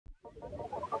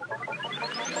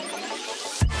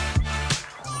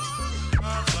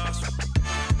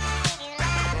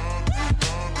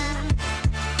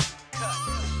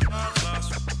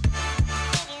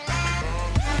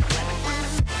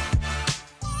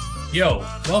Yo,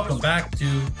 welcome back to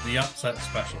the Upset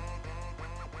Special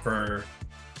for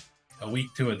a week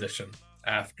two edition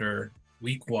after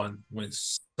week one went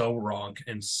so wrong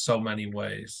in so many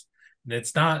ways. And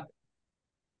it's not,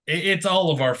 it's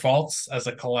all of our faults as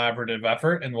a collaborative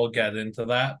effort, and we'll get into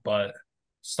that. But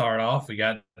start off, we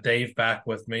got Dave back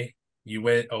with me. You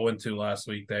went 0-2 last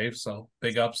week, Dave. So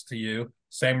big ups to you.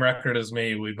 Same record as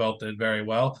me. We both did very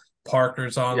well.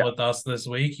 Parker's on Yeah, with us this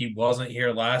week. He wasn't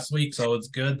here last week, so it's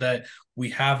good that we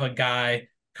have a guy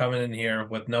coming in here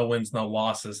with no wins, no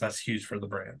losses. That's huge for the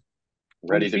brand.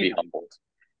 ready to be Undefeated. humbled.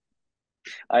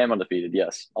 I am undefeated.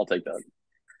 Yes, I'll take that.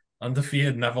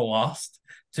 Undefeated, never lost.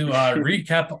 To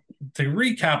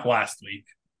recap last week,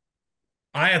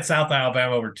 I had South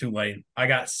Alabama over Tulane. I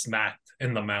got smacked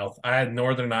in the mouth. I had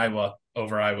Northern Iowa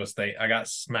over Iowa State. I got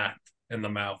smacked in the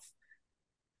mouth.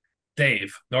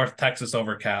 Dave, North Texas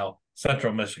over Cal.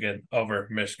 Central Michigan over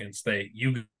Michigan State.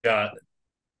 You got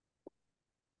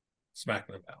smacked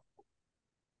in the mouth.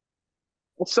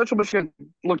 Well, Central Michigan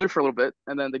looked good for a little bit,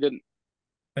 and then they didn't.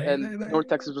 And North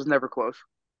Texas was never close.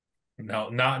 No,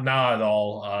 not at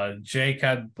all. Jake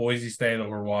had Boise State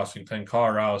over Washington,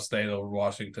 Colorado State over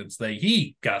Washington State.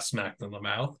 He got smacked in the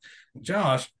mouth.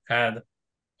 Josh had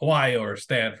Hawaii over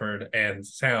Stanford and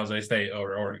San Jose State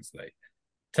over Oregon State.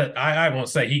 I won't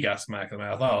say he got smacked in the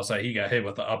mouth. I'll say he got hit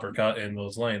with the uppercut and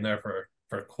was laying there for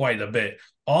quite a bit.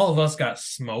 All of us got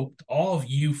smoked. All of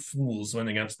you fools went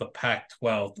against the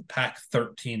Pac-12, the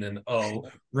Pac-13 and 0.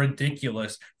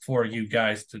 Ridiculous for you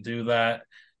guys to do that.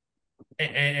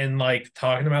 And like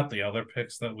talking about the other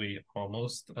picks that we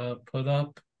almost put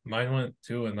up, mine went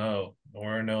 2-0.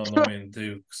 We're in Illinois and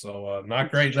Duke, so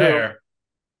not great True. there.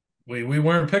 We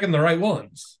weren't picking the right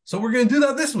ones, so we're gonna do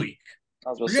that this week. I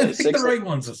was We're going gonna to say pick the six. right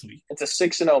ones this week. It's a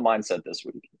 6-0 mindset this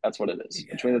week. That's what it is.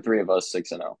 Yeah. Between the three of us,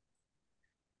 6-0.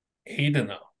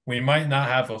 8-0. We might not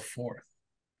have a fourth,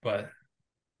 but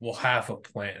we'll have a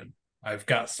plan. I've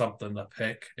got something to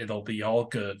pick. It'll be all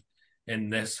good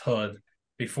in this hood.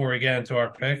 Before we get into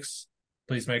our picks,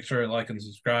 please make sure to like and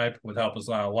subscribe. Would help us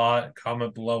out a lot.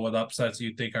 Comment below what upsets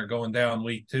you think are going down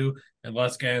week two, and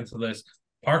let's get into this.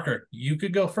 Parker, you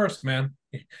could go first, man.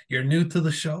 You're new to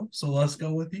the show, so let's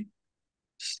go with you.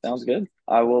 Sounds good.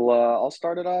 I will. I'll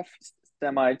start it off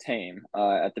semi-tame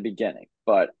at the beginning,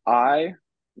 but I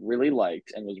really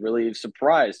liked and was really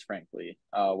surprised, frankly,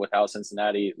 with how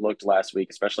Cincinnati looked last week,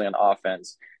 especially on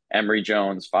offense. Emory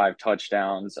Jones, 5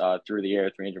 touchdowns through the air,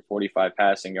 345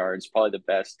 passing yards, probably the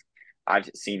best I've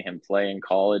seen him play in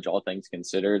college, all things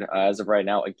considered. As of right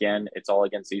now, again, it's all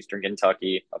against Eastern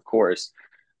Kentucky, of course,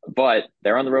 but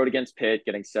they're on the road against Pitt,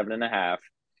 getting 7.5.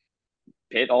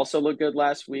 Pitt also looked good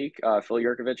last week. Phil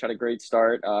Yurkovich had a great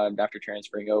start after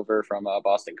transferring over from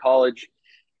Boston College.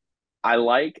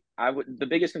 The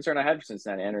biggest concern I had for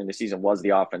Cincinnati entering the season was the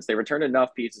offense. They returned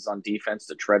enough pieces on defense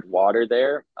to tread water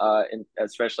there,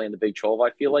 especially in the Big 12,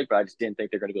 I feel like, but I just didn't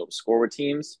think they're going to be able to score with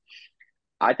teams.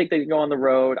 I think they can go on the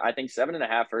road. I think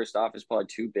 7.5 first off is probably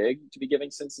too big to be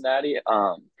giving Cincinnati.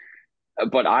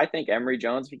 But I think Emory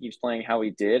Jones, if he keeps playing how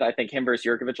he did, I think him versus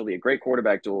Yurkovich will be a great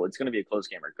quarterback duel. It's going to be a close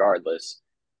game regardless.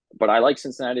 But I like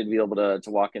Cincinnati to be able to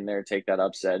walk in there, take that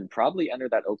upset, and probably enter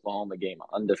that Oklahoma game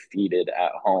undefeated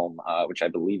at home, which I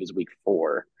believe is week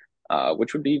 4,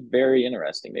 which would be very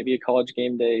interesting. Maybe a college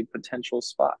game day potential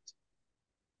spot.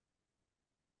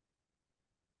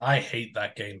 I hate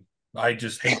that game. I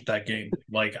just hate that game.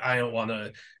 Like, I don't want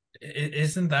to.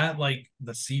 Isn't that like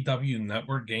the CW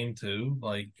network game too?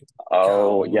 Like,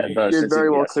 Oh, yeah, golly. the It Cincy, very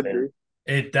well yes, could man.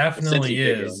 be. It The Cincy definitely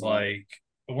big is. game, yeah. Like,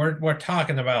 we're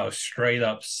talking about a straight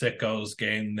up sickos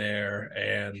game there,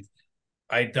 and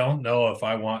I don't know if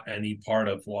I want any part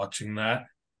of watching that.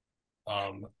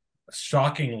 Um,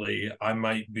 Shockingly, I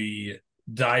might be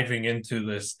diving into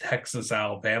this Texas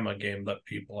Alabama game that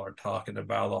people are talking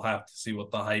about. I'll have to see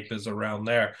what the hype is around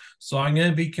there. So I'm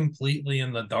going to be completely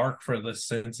in the dark for this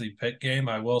Cincy Pitt game.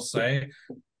 I will say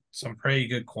some pretty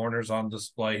good corners on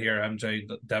display here. MJ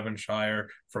Devonshire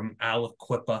from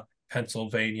Aliquippa,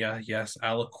 Pennsylvania. Yes,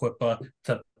 Aliquippa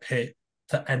to Pitt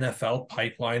to NFL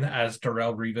pipeline as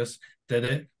Darrell Revis did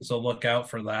it. So look out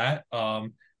for that.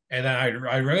 And then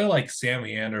I really like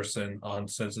Sammy Anderson on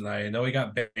Cincinnati. I know he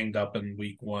got banged up in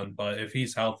week one, but if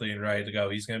he's healthy and ready to go,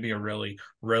 he's going to be a really,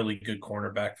 really good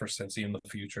cornerback for Cincy in the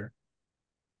future.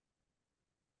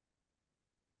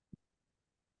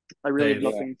 I really have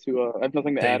Dave, Yeah,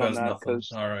 nothing to Dave add on has that nothing.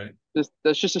 because All right.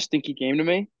 that's just a stinky game to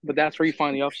me. But that's where you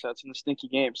find the upsets in the stinky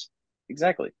games.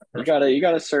 exactly. You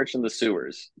gotta search in the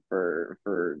sewers for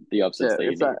the upsets Yeah, that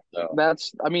you if that need. So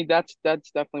that's I mean that's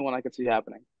definitely one I could see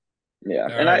happening. yeah,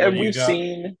 All and right. What do you we've got?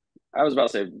 seen I was about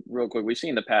to say real quick, we've seen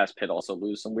in the past Pitt also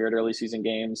lose some weird early season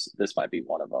games. This might be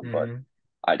one of them, but Mm-hmm.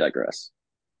 I digress.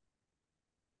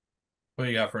 What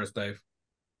you got first, Dave?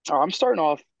 I'm starting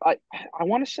off. I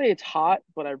want to say it's hot,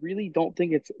 but I really don't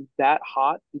think it's that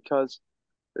hot because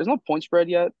there's no point spread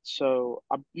yet. So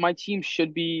my team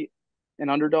should be an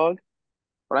underdog,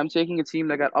 but I'm taking a team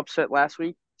that got upset last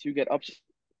week to get upset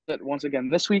once again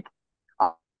this week.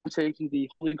 I'm taking the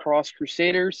Holy Cross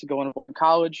Crusaders to go into Boston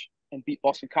College and beat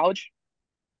Boston College.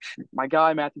 My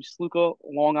guy Matthew Sluka,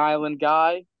 Long Island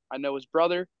guy. I know his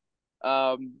brother.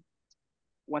 Um,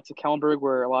 went to Kellenberg,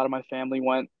 where a lot of my family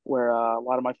went, where a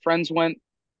lot of my friends went,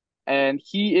 and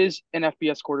he is an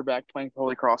FBS quarterback playing for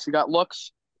Holy Cross. He got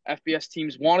looks. FBS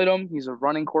teams wanted him. He's a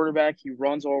running quarterback. He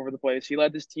runs all over the place. He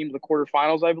led this team to the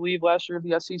quarterfinals, I believe, last year of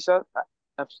the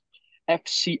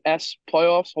FCS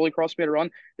playoffs. Holy Cross made a run.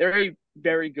 They're a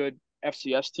very good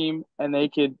FCS team, and they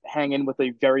could hang in with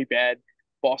a very bad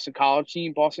Boston College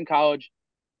team. Boston College,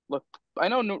 look, I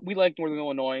know we like Northern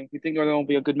Illinois. We think Northern Illinois will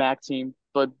be a good MAC team,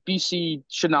 but BC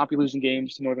should not be losing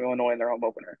games to Northern Illinois in their home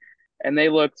opener. And they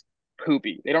looked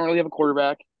poopy. They don't really have a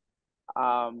quarterback.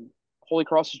 Holy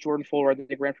Cross is Jordan Fuller. I think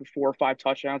they ran for 4 or 5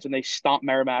 touchdowns, and they stomped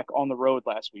Merrimack on the road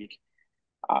last week.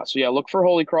 So yeah, look for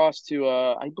Holy Cross to.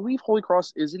 I believe Holy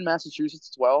Cross is in Massachusetts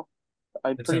as well.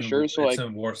 I'm pretty sure. So It's like,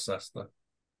 in Worcester.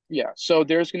 yeah. So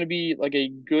there's going to be like a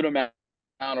good amount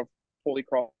of Holy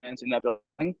Cross fans in that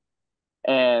building,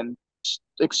 and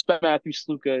expect Matthew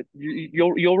Sluka.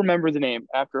 You'll remember the name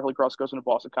after Holy Cross goes into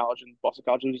Boston College, and Boston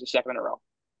College loses the second in a row.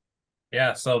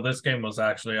 Yeah, so this game was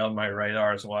actually on my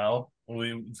radar as well.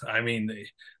 I mean,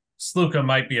 Sluka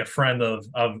might be a friend of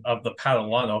the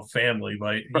Padalano family,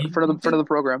 but Front of the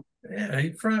program. yeah,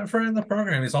 friend of the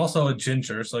program. He's also a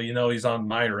ginger, so he's on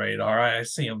my radar. I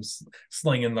see him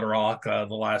slinging the rock the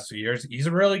last few years. He's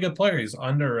a really good player. He's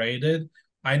underrated.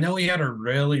 I know he had a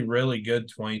really, really good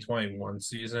 2021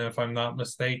 season, if I'm not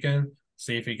mistaken.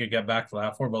 See if he could get back to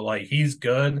that for, but like he's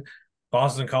good.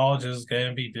 Boston College is going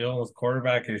to be dealing with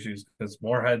quarterback issues because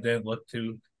Moorhead didn't look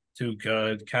too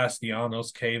good.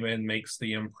 Castellanos came in, makes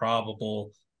the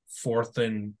improbable 4th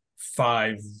and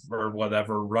 5 or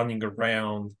whatever, running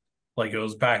around like it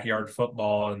was backyard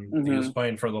football, and he was Mm-hmm.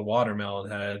 playing for the Watermelon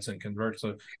Heads and converts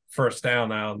a first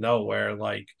down out of nowhere.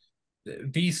 Like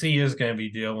BC is going to be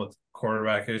dealing with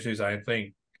quarterback issues. I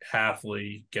think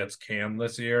Halfley gets Cam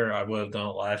this year. I would have done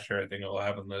it last year. I think it'll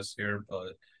happen this year,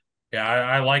 but yeah,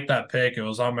 I like that pick. It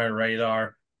was on my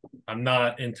radar. I'm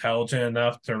not intelligent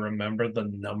enough to remember the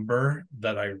number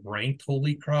that I ranked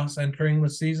Holy Cross entering the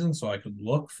season, so I could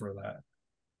look for that.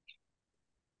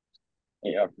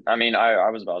 Yeah, I mean, I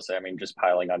was about to say, I mean, just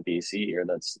piling on BC here,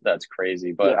 that's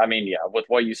crazy. But Yeah. I mean, yeah, with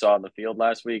what you saw in the field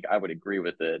last week, I would agree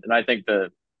with it. And I think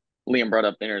the Liam brought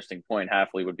up the interesting point.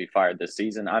 Halfley would be fired this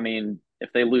season. I mean,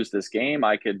 if they lose this game,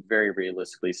 I could very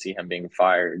realistically see him being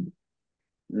fired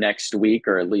next week,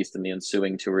 or at least in the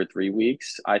ensuing 2 or 3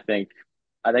 weeks. I think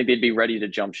they'd be ready to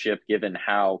jump ship given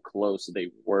how close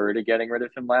they were to getting rid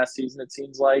of him last season. It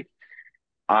seems like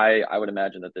I would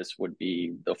imagine that this would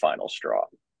be the final straw.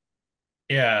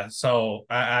 Yeah, so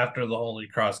after the Holy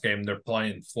Cross game, they're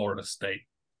playing Florida State.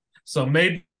 So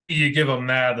maybe you give them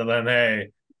that, and then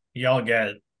hey, y'all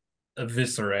get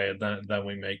eviscerated. Then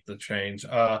we make the change.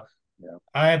 Yeah.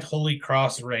 I had Holy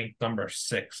Cross ranked number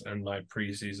 6 in my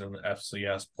preseason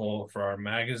FCS poll for our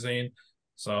magazine.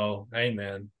 So hey,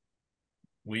 man,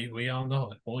 we all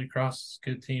know it. Holy Cross is a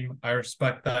good team. I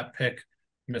respect that pick,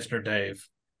 Mr. Dave.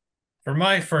 For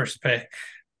my first pick,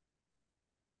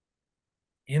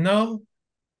 you know,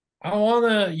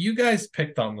 you guys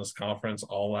picked on this conference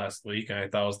all last week, and I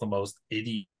thought it was the most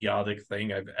idiotic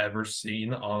thing I've ever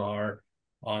seen on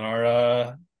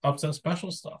our upset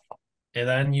special stuff. And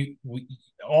then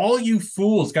all you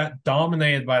fools got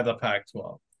dominated by the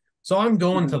Pac-12. So I'm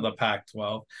going to Mm-hmm. the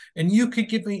Pac-12, and you could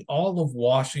give me all of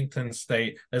Washington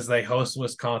State as they host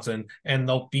Wisconsin, and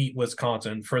they'll beat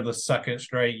Wisconsin for the second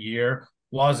straight year.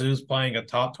 Wazoo's playing a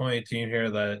top 20 team here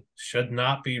that should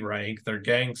not be ranked. They're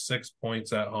getting 6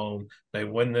 points at home. They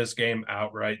win this game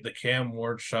outright. The Cam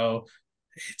Ward show,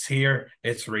 it's here.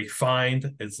 It's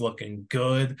refined. It's looking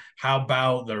good. How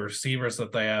about the receivers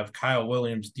that they have? Kyle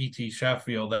Williams, DT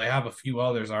Sheffield. They have a few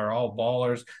others that are all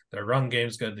ballers. Their run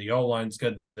game's good. The O-line's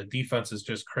good. The defense is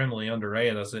just criminally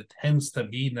underrated, as it tends to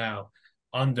be now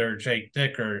under Jake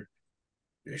Dickert.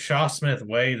 Shaw Smith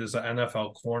Wade is an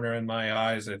NFL corner in my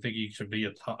eyes. I think he should be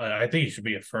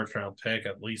a first round pick,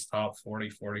 at least top 40,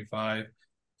 45,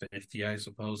 50, I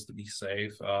suppose, to be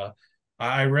safe.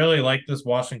 I really like this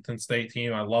Washington State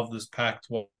team. I love this Pac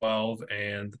 12,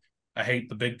 and I hate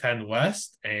the Big Ten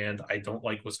West, and I don't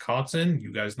like Wisconsin.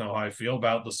 You guys know how I feel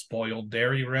about the spoiled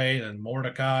Dairy Ray and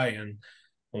Mordecai, and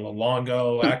the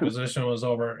Longo acquisition was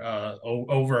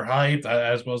overhyped,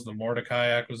 as was the Mordecai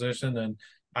acquisition. And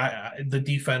the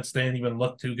defense didn't even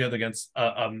look too good against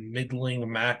a middling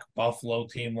MAC Buffalo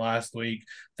team last week.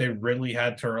 They really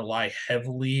had to rely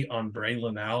heavily on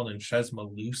Braylon Allen and Chez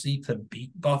Malusi to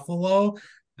beat Buffalo.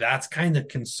 That's kind of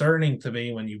concerning to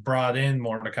me when you brought in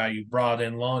Mordecai, you brought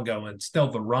in Longo, and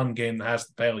still the run game that has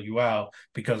to bail you out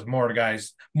because Mordecai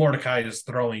is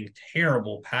throwing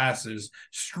terrible passes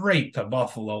straight to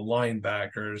Buffalo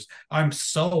linebackers. I'm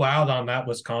so out on that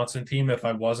Wisconsin team if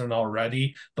I wasn't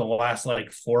already the last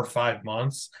like 4 or 5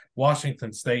 months.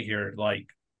 Washington State here, like,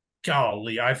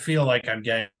 golly, I feel like I'm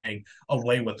getting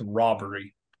away with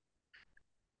robbery.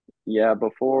 Yeah,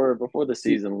 before the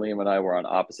season, Liam and I were on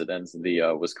opposite ends of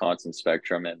the Wisconsin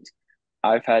spectrum, and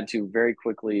I've had to very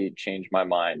quickly change my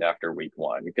mind after week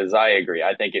one because I agree.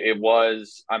 I think it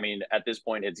was. I mean, at this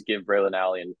point, it's give Braylon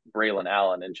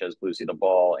Allen and Chez Lucy the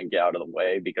ball and get out of the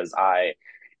way because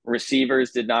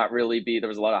receivers did not really be. There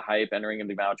was a lot of hype entering in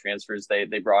the amount of transfers they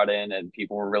brought in, and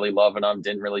people were really loving them.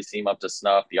 Didn't really seem up to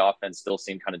snuff. The offense still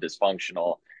seemed kind of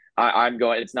dysfunctional. I'm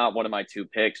going. It's not one of my two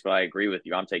picks, but I agree with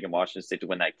you. I'm taking Washington State to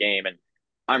win that game, and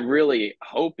I'm really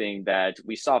hoping that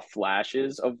we saw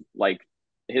flashes of like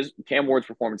his Cam Ward's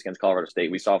performance against Colorado State.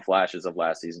 We saw flashes of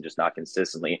last season, just not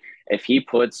consistently. If he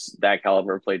puts that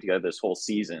caliber of play together this whole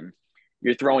season,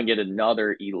 you're throwing yet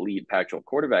another elite Pac-12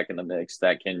 quarterback in the mix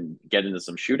that can get into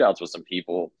some shootouts with some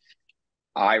people.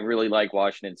 I really like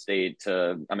Washington State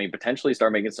to, I mean, potentially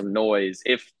start making some noise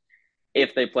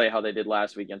if they play how they did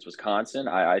last week against Wisconsin.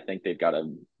 I think they've got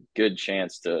a good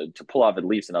chance to pull off at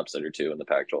least an upset or two in the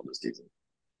Pac-12 this season.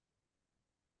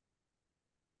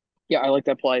 Yeah, I like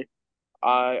that play.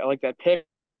 I like that pick.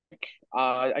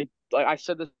 I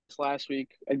said this last week.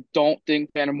 I don't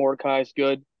think Tanner Mordecai is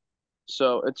good.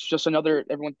 So it's just another.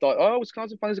 Everyone thought, oh,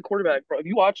 Wisconsin finds a quarterback. Bro, if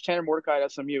you watch Tanner Mordecai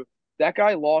at SMU, that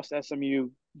guy lost SMU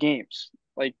games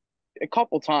like a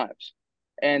couple times,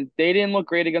 and they didn't look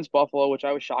great against Buffalo, which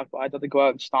I was shocked by. I thought they'd go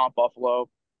out and stomp Buffalo.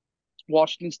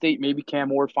 Washington State, maybe Cam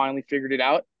Ward finally figured it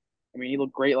out. I mean, he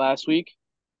looked great last week.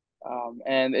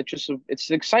 And it's an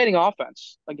exciting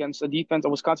offense against a defense, a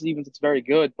Wisconsin defense that's very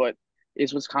good. But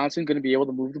is Wisconsin going to be able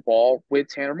to move the ball with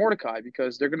Tanner Mordecai?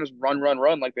 Because they're going to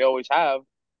run like they always have.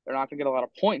 They're not going to get a lot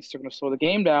of points. They're going to slow the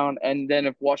game down. And then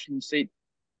if Washington State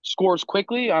scores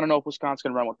quickly, I don't know if Wisconsin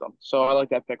can run with them. So I like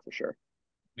that pick for sure.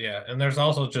 Yeah, and there's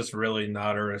also just really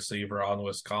not a receiver on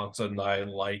Wisconsin that I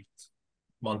liked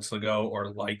months ago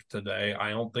or like today.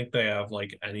 I don't think they have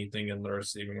like anything in the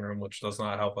receiving room, which does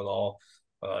not help at all.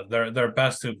 Their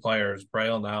best two players,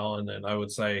 Braylon Allen and I would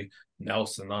say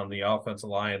Nelson on the offensive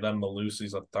line, and then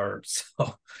Malusi's a third.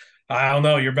 So I don't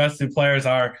know. Your best two players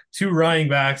are two running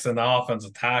backs and the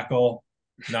offensive tackle.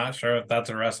 Not sure if that's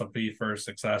a recipe for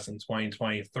success in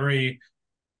 2023.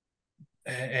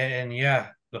 And yeah,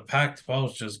 the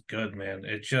Pac-12 is just good, man.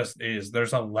 It just is.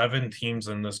 There's 11 teams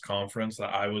in this conference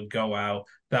that I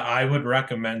would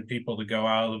recommend people to go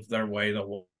out of their way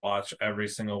to watch every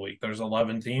single week. There's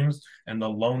 11 teams, and the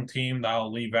lone team that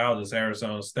I'll leave out is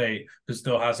Arizona State, who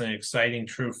still has an exciting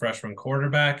true freshman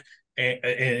quarterback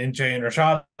in Jay and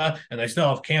Rashada, and they still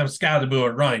have Cam Scadaboo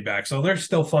at running back. So they're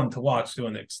still fun to watch to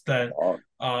an extent.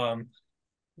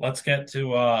 Let's get to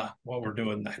what we're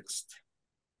doing next.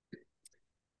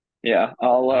 Yeah, I'll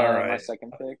All right. my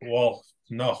second pick. Well,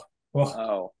 no.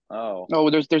 Well, No,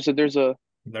 there's a there's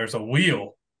a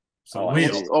wheel. It's a I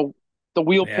wheel. see. oh the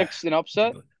wheel Yeah. picks an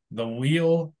upset. The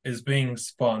wheel is being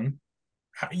spun.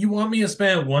 You want me to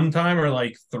spin it one time or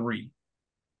like three?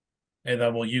 And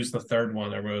then we'll use the third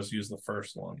one, or we'll use the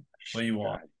first one. What do you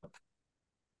want?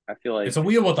 I feel like It's a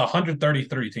wheel with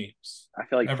 133 teams. I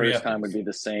feel like Every first time episode. would be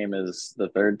the same as the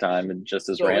third time and just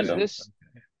as So random.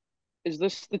 is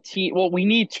this the team? Well, we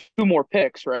need two more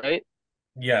picks, right?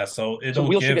 Yeah, so So it'll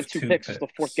wheel should give get two two picks picks. as the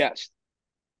fourth guest.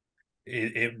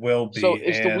 It will be. So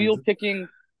is the wheel picking?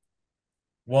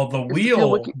 Well, Is the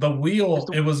field the wheel, is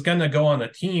the it was going to go on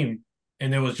a team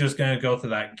and it was just going to go to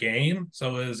that game.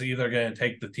 So it was either going to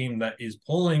take the team that is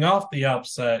pulling off the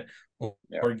upset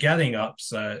or getting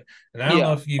upset. And I don't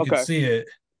know if you could see it.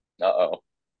 Uh-oh.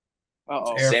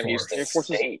 Air Sam Force. Houston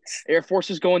State. Air Force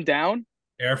is going down.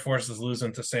 Air Force is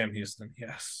losing to Sam Houston.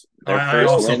 Yes. Their I first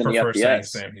also win in the prefer saying FBS.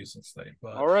 Sam Houston State.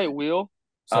 But All right, wheel.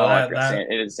 so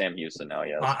it is Sam Houston now,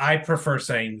 yes. I prefer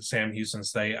saying Sam Houston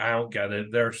State. I don't get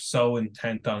it. They're so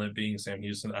intent on it being Sam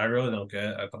Houston. I really don't get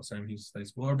it. I thought Sam Houston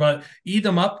State's cooler. But eat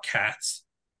them up, Cats.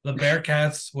 The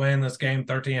Bearcats win this game,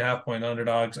 13.5-point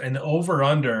underdogs, and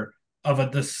over-under of a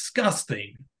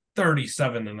disgusting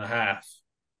 37 and a half.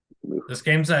 This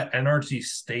game's at NRG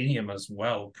Stadium as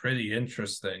well. Pretty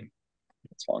interesting.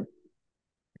 That's fun.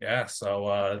 Yeah,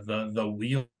 so the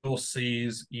wheel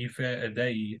sees Ife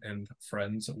Adei and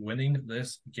friends winning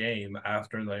this game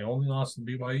after they only lost to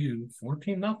BYU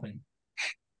 14-0.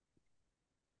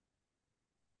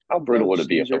 How brutal would it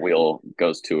be if the Snoozer. wheel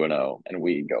goes 2-0 and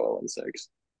we go 0-6?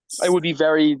 It would be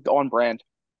very on brand.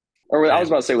 Or I was And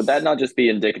about to say, would that not just be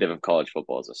indicative of college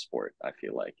football as a sport? I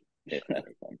feel like, if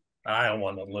anything. I don't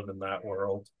want to live in that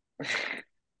world.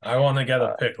 I want to get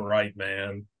a pick right,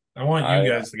 man. I want you I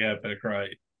guys to get a pick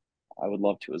right. I would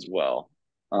love to as well.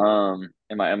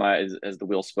 Is the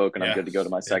wheel spoken? I'm good to go to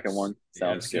Yes, my second one.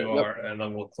 Sounds yes, you good. Yep. are. And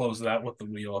then we'll close that with the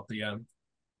wheel at the end.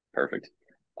 Perfect.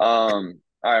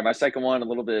 All right, my second one, a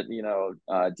little bit,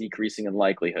 decreasing in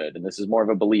likelihood, and this is more of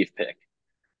a belief pick.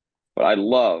 But I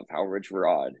love how Rich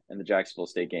Rod and the Jacksonville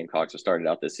State Gamecocks have started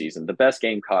out this season. The best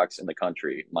Gamecocks in the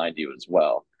country, mind you, as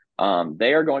well.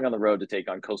 They are going on the road to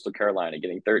take on Coastal Carolina,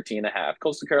 getting 13.5.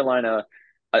 Coastal Carolina,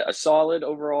 a solid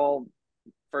overall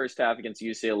first half against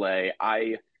UCLA.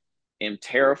 I am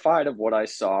terrified of what I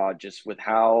saw just with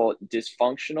how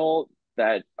dysfunctional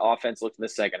that offense looked in the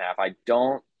second half.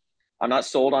 I'm not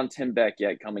sold on Tim Beck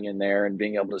yet coming in there and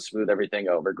being able to smooth everything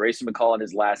over. Grayson McCall in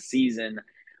his last season,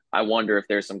 I wonder if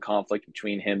there's some conflict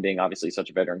between him being obviously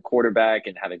such a veteran quarterback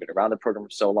and having been around the program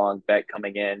for so long, Beck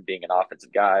coming in, being an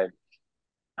offensive guy.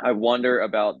 I wonder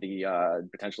about the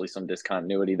potentially some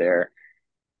discontinuity there.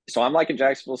 So I'm liking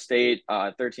Jacksonville State,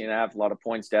 13 and a half, a lot of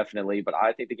points definitely, but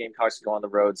I think the Gamecocks go on the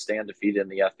road, stay undefeated in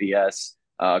the FBS.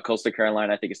 Coastal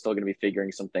Carolina, I think, is still going to be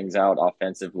figuring some things out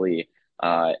offensively.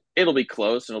 It'll be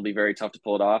close and it'll be very tough to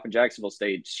pull it off. And Jacksonville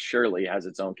State surely has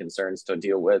its own concerns to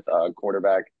deal with.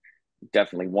 Quarterback,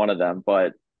 definitely one of them,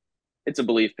 but it's a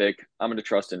belief pick. I'm going to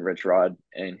trust in Rich Rod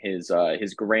and his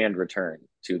grand return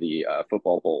to the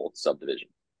football bowl subdivision.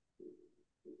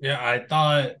 Yeah, I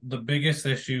thought the biggest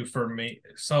issue for me.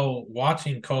 So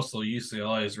watching Coastal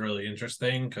UCLA is really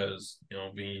interesting because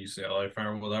being a UCLA fan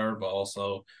or whatever, but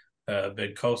also a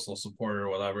big Coastal supporter or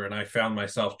whatever. And I found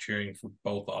myself cheering for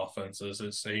both offenses.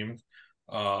 It seemed.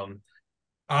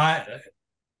 I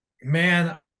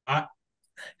man, I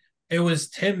it was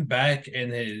Tim Beck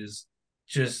and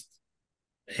just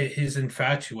his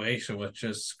infatuation with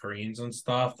just screens and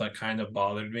stuff that kind of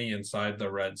bothered me inside the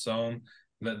red zone.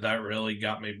 That really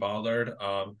got me bothered.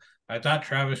 I thought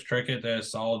Travis Trickett did a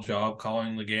solid job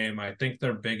calling the game. I think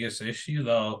their biggest issue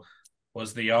though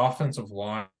was the offensive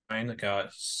line got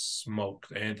smoked,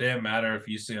 and it didn't matter if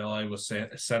UCLA was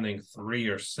sending 3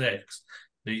 or 6.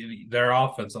 Their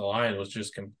offensive line was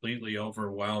just completely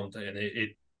overwhelmed, and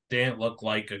it didn't look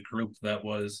like a group that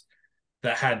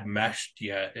had meshed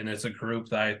yet. And it's a group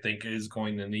that I think is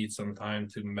going to need some time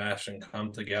to mesh and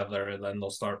come together, and then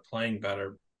they'll start playing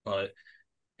better. But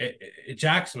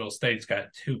Jacksonville State's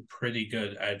got 2 pretty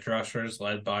good edge rushers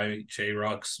led by J.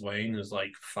 Rock Swain, who's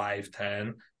like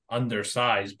 5'10",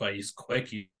 undersized, but he's quick,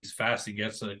 he's fast, he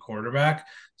gets to the quarterback.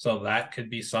 So that could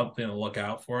be something to look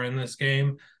out for in this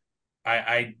game.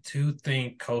 I do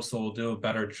think Coastal will do a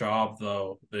better job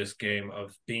though this game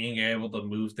of being able to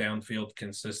move downfield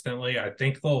consistently. I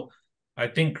think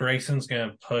Grayson's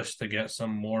gonna push to get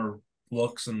some more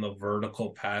looks in the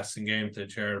vertical passing game to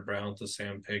Jared Brown to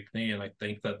Sam Pinckney, and I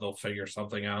think that they'll figure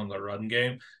something out in the run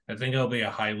game. I think it'll be a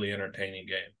highly entertaining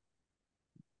game.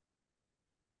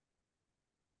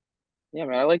 Yeah,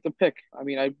 man, I like the pick. I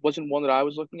mean, I wasn't one that I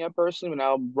was looking at personally, but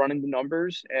now I'm running the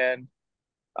numbers, and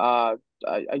uh,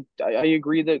 I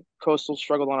agree that Coastal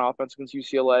struggled on offense against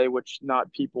UCLA, which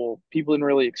not people didn't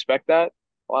really expect that.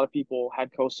 A lot of people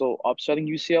had Coastal upsetting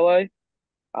UCLA.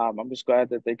 I'm just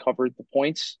glad that they covered the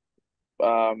points.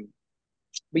 Um,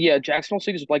 but yeah, Jacksonville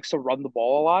State just likes to run the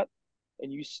ball a lot,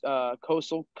 and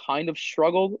Coastal kind of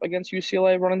struggled against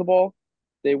UCLA running the ball.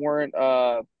 They weren't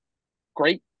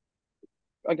great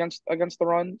against the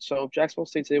run. So if Jacksonville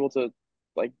State's able to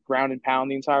like ground and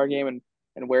pound the entire game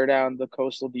and wear down the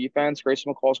Coastal defense,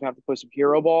 Grayson McCall's gonna have to play some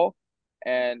hero ball,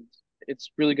 and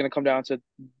it's really gonna come down to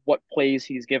what plays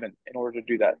he's given in order to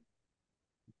do that.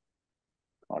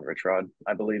 On Rich Rod,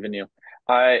 I believe in you.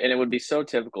 And it would be so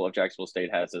typical if Jacksonville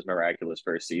State has this miraculous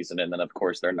first season, and then of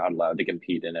course they're not allowed to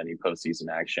compete in any postseason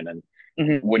action, and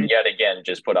would yet again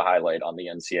just put a highlight on the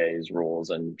NCAA's rules,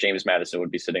 and James Madison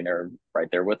would be sitting there right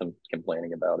there with him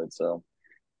complaining about it. So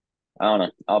I don't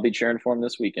know. I'll be cheering for him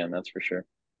this weekend, that's for sure.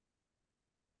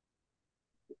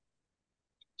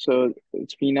 So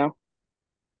it's me now.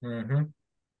 Mm-hmm.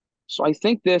 So I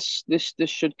think this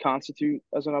should constitute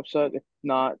as an upset. If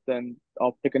not, then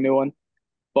I'll pick a new one.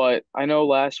 But I know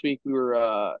last week we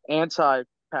were anti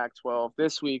Pac-12.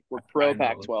 This week we're pro I know the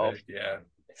Pac-12. pick, yeah.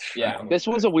 Yeah, this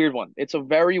was a weird one. It's a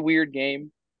very weird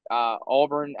game.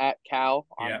 Auburn at Cal.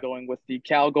 I'm Yeah. going with the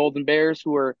Cal Golden Bears,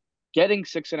 who are getting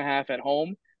 6.5 at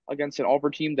home against an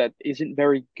Auburn team that isn't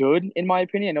very good, in my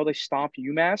opinion. I know they stomped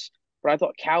UMass, but I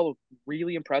thought Cal looked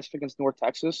really impressive against North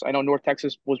Texas. I know North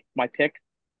Texas was my pick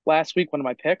last week, one of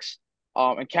my picks.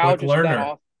 And Cal Quick just got learner.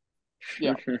 off.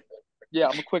 Yeah, yeah,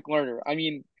 I'm a quick learner. I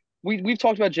mean, we've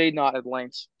talked about Jade Knott at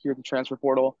length here at the transfer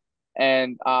portal,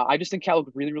 and I just think Cal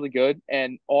looked really, really good.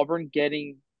 And Auburn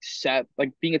getting set,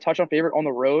 like being a touchdown favorite on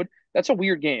the road, that's a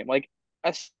weird game. Like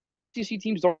SEC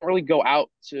teams don't really go out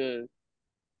to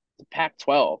the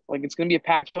Pac-12. Like it's going to be a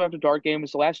Pac-12 after dark game.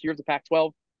 It's the last year of the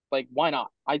Pac-12. Like why not?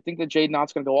 I think that Jade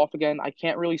Knott's going to go off again. I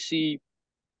can't really see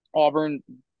Auburn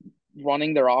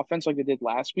running their offense like they did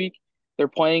last week. They're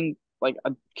playing like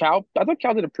a Cal. I thought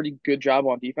Cal did a pretty good job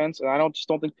on defense, and I don't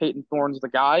think Peyton Thorne's the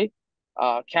guy.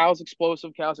 Cal's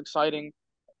explosive. Cal's exciting.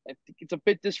 I think it's a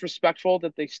bit disrespectful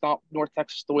that they stopped North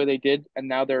Texas the way they did, and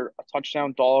now they're a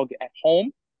touchdown dog at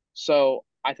home. So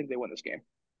I think they win this game.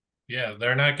 Yeah,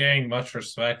 they're not getting much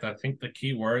respect. I think the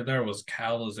key word there was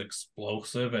Cal is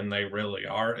explosive, and they really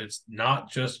are. It's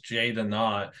not just Jay the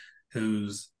Knot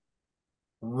who's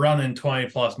running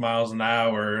 20 plus miles an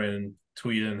hour and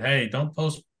tweeting, hey, don't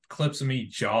post clips of me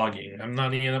jogging. I'm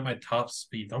not even at my top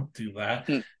speed. Don't do that.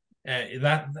 Hmm.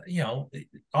 That,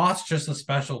 Ott's just a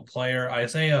special player.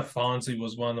 Isaiah Fonzie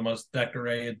was one of the most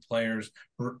decorated players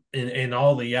in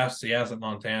all the FCS at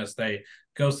Montana State.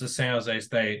 Goes to San Jose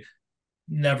State,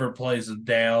 never plays it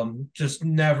down. Just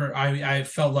never. I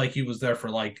felt like he was there for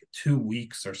like 2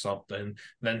 weeks or something.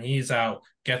 Then he's out,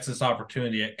 gets this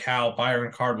opportunity at Cal.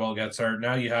 Byron Cardwell gets hurt.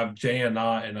 Now you have Jay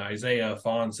Anat and Isaiah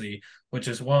Fonzie, which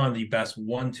is one of the best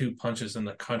 1-2 punches in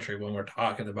the country when we're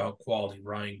talking about quality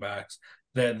running backs.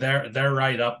 They're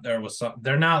right up there with some.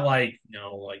 They're not like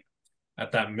like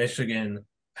at that Michigan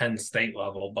Penn State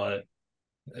level, but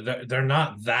they're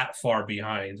not that far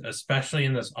behind, especially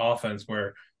in this offense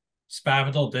where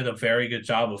Spavital did a very good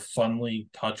job of funneling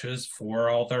touches for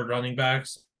all their running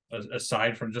backs,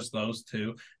 aside from just those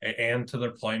two, and to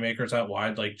their playmakers out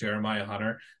wide, like Jeremiah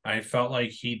Hunter. I felt like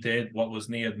he did what was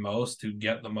needed most to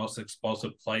get the most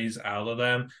explosive plays out of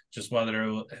them. Just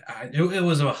whether it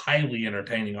was a highly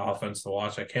entertaining offense to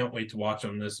watch. I can't wait to watch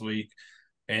them this week.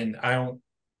 And I don't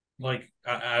like,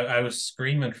 I was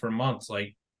screaming for months,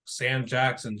 like Sam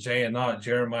Jackson, Jay Anot,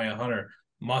 Jeremiah Hunter,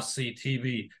 must see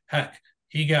TV. Heck,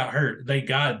 he got hurt. They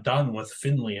got it done with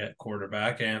Finley at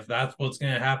quarterback. And if that's what's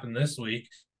going to happen this week,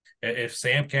 if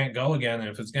Sam can't go again,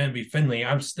 if it's going to be Finley,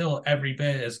 I'm still every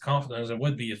bit as confident as it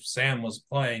would be if Sam was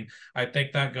playing. I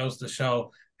think that goes to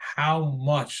show how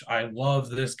much I love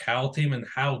this Cal team and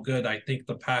how good I think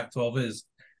the Pac-12 is.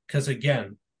 Because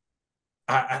again,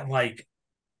 I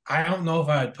don't know if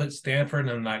I'd put Stanford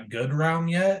in that good round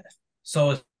yet.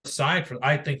 So aside from,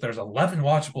 I think there's 11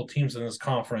 watchable teams in this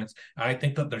conference. I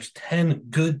think that there's 10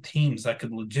 good teams that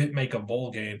could legit make a bowl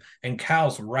game, and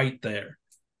Cal's right there.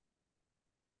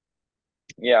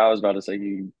 Yeah, I was about to say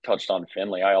you touched on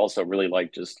Finley. I also really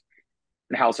like just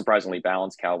how surprisingly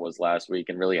balanced Cal was last week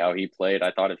and really how he played.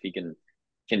 I thought if he can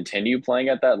continue playing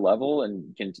at that level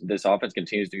and this offense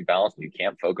continues to be balanced, and you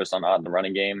can't focus on the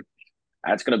running game,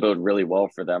 that's going to bode really well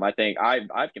for them. I think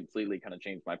I've completely kind of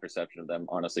changed my perception of them,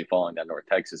 honestly, following that North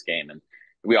Texas game. And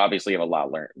we obviously have a lot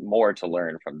more to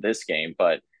learn from this game,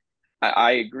 but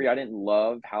I agree. I didn't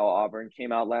love how Auburn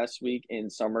came out last week in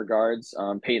some regards.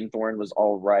 Peyton Thorne was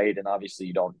all right, and obviously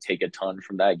you don't take a ton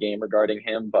from that game regarding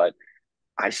him, but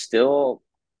I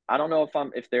don't know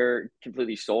if they're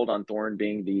completely sold on Thorne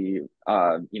being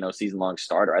the season long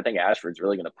starter. I think Ashford's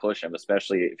really going to push him,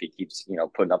 especially if he keeps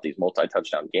putting up these multi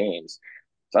touchdown games.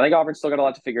 So I think Auburn's still got a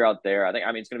lot to figure out there. I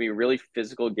mean it's going to be a really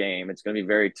physical game. It's going to be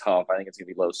very tough. I think it's going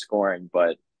to be low scoring,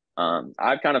 but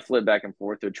I've kind of flipped back and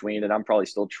forth between, and I'm probably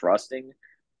still trusting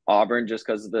Auburn just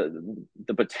because of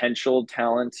the potential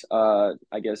talent,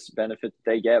 I guess, benefit that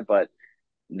they get. But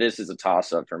this is a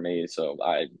toss up for me. So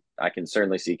I can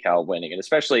certainly see Cal winning, and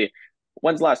especially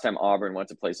when's the last time Auburn went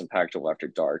to play some Pac-12 after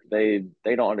dark? They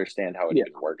don't understand how it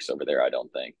even works over there. I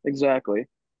don't think. Exactly.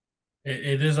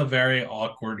 It is a very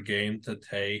awkward game to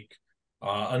take.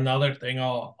 Another thing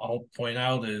I'll point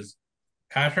out is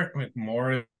Patrick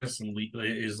McMorris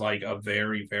is like a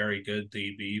very, very good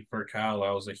DB for Cal.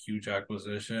 That was a huge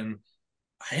acquisition.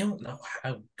 I don't know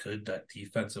how good that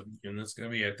defensive unit's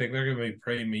going to be. I think they're going to be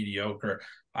pretty mediocre.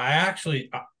 I actually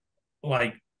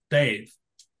like Dave.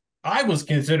 I was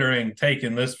considering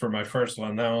taking this for my first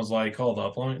one. Then I was like, hold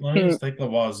up, let me just take the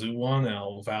Wazoo one and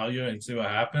I'll value it and see what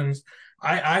happens.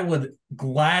 I would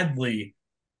gladly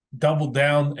double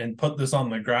down and put this on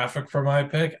the graphic for my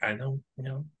pick. I know,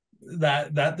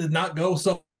 that did not go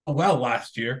so well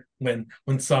last year when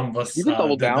some of You us could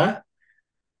double did down. that.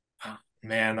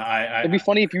 Man, It'd be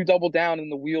funny if you double down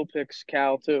and the wheel picks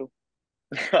Cal too.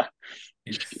 yes,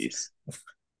 Jeez.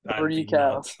 that'd Three be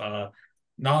nuts. Cal.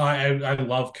 No, I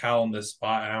love Cal in this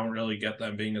spot. I don't really get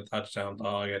them being a touchdown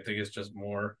dog. I think it's just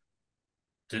more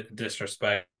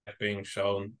disrespect being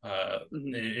shown.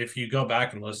 Hmm. If you go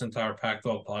back and listen to our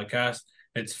Pac-12 podcast,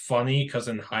 it's funny because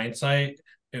in hindsight,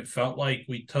 it felt like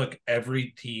we took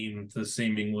every team to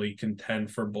seemingly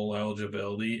contend for bowl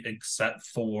eligibility except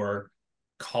for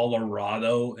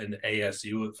Colorado and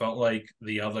ASU. It felt like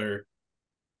the other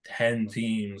 10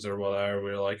 teams or whatever,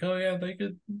 we were like, oh yeah, they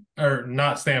could, or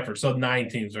not Stanford. So 9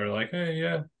 teams are like, hey,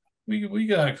 yeah, we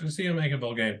could actually see them make a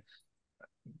bowl game.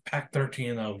 Pack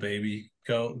 13-0, baby.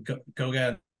 Go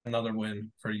get another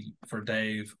win for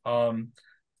Dave. I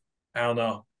don't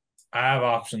know. I have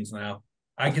options now.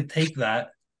 I could take that,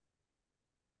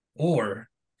 or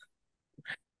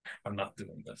I'm not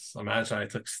doing this. Imagine I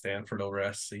took Stanford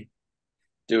over SC.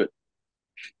 Do it.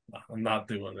 I'm not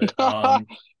doing it.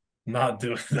 Not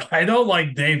doing it. I don't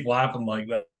like Dave laughing like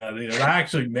that. It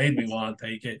actually made me want to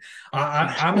take it.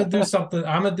 I'm gonna do something.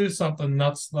 I'm gonna do something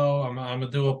nuts though. I'm gonna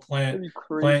do a That'd be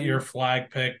plant your crazy. flag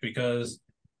pick because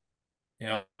you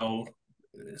know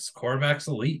this quarterback's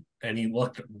elite and he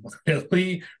looked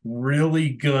really really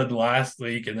good last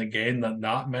week in a game that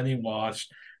not many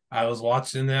watched. I was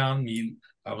watching it on mute.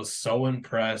 I was so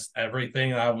impressed.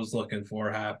 Everything I was looking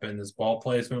for happened. His ball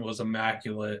placement was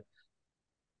immaculate.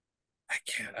 I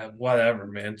can't, whatever,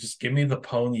 man. Just give me the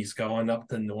ponies going up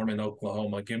to Norman,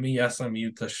 Oklahoma. Give me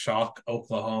SMU to shock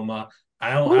Oklahoma.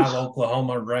 I don't have Oof.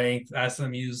 Oklahoma ranked.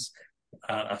 SMU's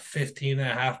a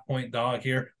 15.5 point dog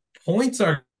here. Points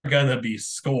are going to be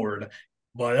scored,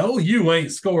 but OU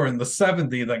ain't scoring the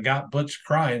 70 that got Butch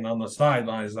crying on the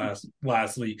sidelines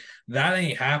last week. That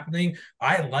ain't happening.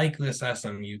 I like this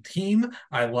SMU team.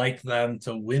 I like them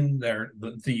to win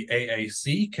the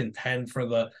AAC, contend for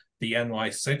the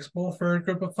NY6 Bowl for a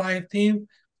group of 5 team.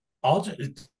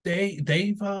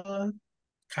 They've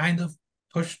kind of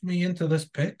pushed me into this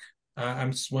pick.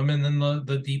 I'm swimming in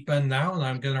the deep end now, and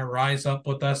I'm gonna rise up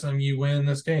with SMU winning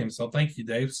this game. So thank you,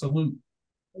 Dave. Salute.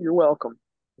 You're welcome.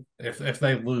 If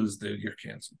they lose, dude, you're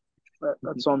canceled.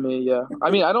 That's on me, yeah. I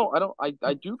mean,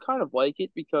 I do kind of like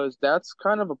it because that's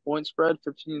kind of a point spread,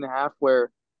 15 and a half,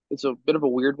 where it's a bit of a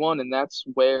weird one, and that's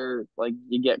where like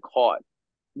you get caught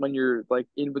when you're like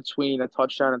in between a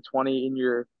touchdown and 20 in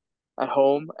your at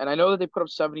home. And I know that they put up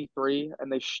 73 and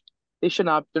they should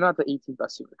not, they're not the 18th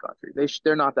best team in the country.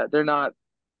 They're not that. They're not,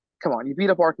 come on, you beat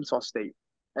up Arkansas State.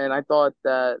 And I thought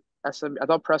that I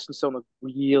thought Preston Stone looked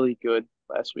really good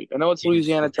last week. I know it's He's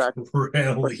Louisiana Tech, but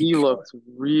really he good. looked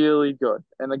really good.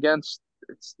 And against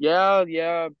it's yeah,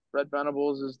 Brett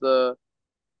Venables is the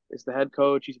head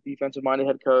coach. He's a defensive minded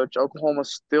head coach. Oklahoma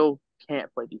still can't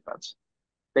play defense.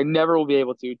 They never will be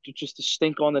able to. Just to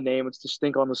stink on the name, it's to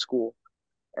stink on the school.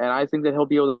 And I think that he'll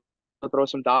be able to throw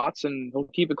some dots and he'll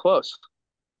keep it close.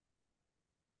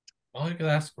 All I could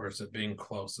ask for is it being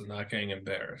close and not getting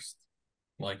embarrassed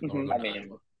like Hmm. I Northern mean,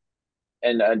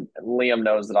 Iowa. and Liam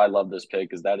knows that I love this pick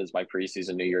because that is my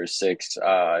preseason New Year's Six,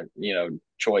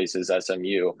 choice is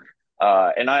SMU.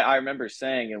 And I remember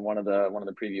saying in one of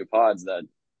the preview pods that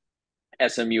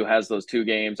SMU has those 2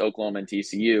 games, Oklahoma and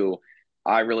TCU.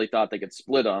 I really thought they could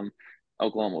split them.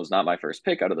 Oklahoma was not my first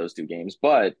pick out of those 2 games,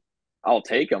 but I'll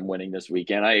take them winning this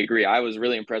weekend. I agree. I was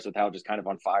really impressed with how just kind of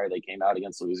on fire they came out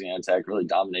against Louisiana Tech, really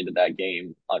dominated that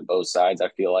game on both sides, I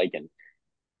feel like. And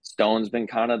Stone's been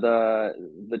kind of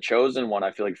the chosen one,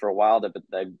 I feel like, for a while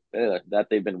that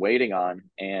they've been waiting on.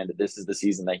 And this is the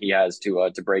season that he has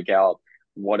to break out.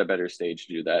 What a better stage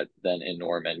to do that than in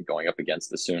Norman going up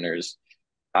against the Sooners.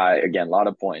 Again, a lot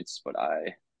of points, but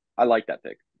I like that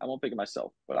pick. I won't pick it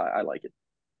myself, but I like it.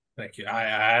 Thank you. I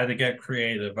had to get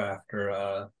creative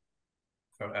after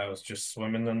I was just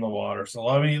swimming in the water. So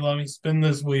let me spin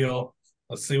this wheel.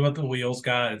 Let's see what the wheels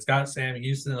got. It's got Sam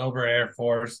Houston over Air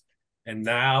Force, and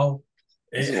now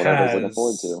This it is what everybody's looking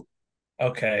forward has. to.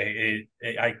 Okay,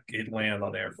 it landed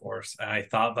on Air Force. I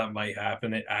thought that might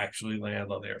happen. It actually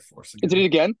landed on Air Force Did it again.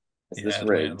 again? Is Yeah, this it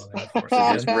landed rigged? on Air Force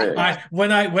Is this again. rigged?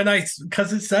 I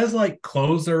because it says like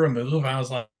close or remove. I was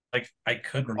like I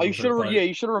could Oh, remove it, but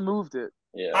you should have removed it.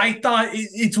 Yeah, I thought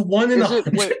it's one in Is it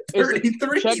wait? Is it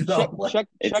 133 though. it's check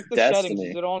the settings? Is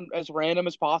destiny. it on as random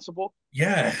as possible?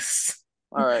 Yes.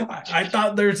 All right. I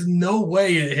thought there's no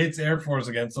way it hits Air Force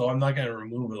again, so I'm not gonna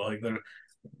remove it. Like there,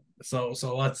 so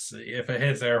let's see. If it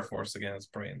hits Air Force again, it's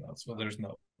pretty nuts, but there's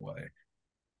no way.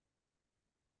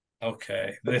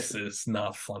 Okay, this is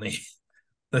not funny.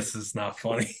 This is not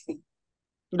funny.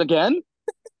 Again?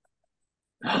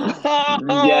 Oh,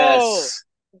 Yes.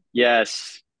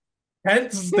 Yes.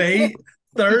 Kent State,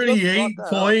 we just brought 38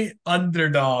 that up. point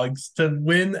underdogs to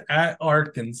win at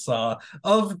Arkansas.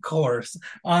 Of course,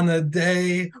 on a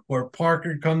day where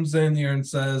Parker comes in here and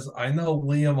says, I know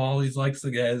Liam always likes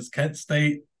to get his Kent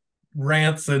State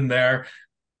rants in there.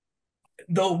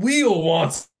 The wheel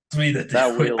wants me to do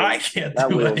That it. wheel I is can't that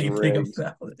do wheel's anything rigged.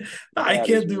 about it. I That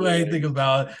is can't do anything rigged.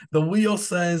 about it. The wheel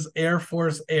says Air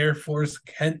Force,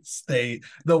 Kent State.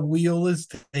 The wheel is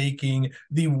taking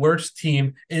the worst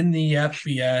team in the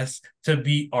FBS to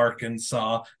beat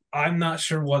Arkansas. I'm not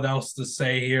sure what else to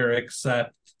say here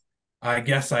except I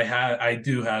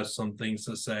do have some things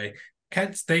to say.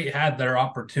 Kent State had their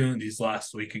opportunities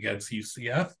last week against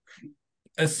UCF.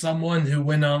 As someone who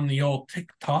went on the old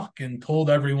TikTok and told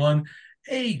everyone,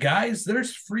 hey guys,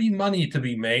 there's free money to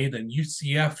be made in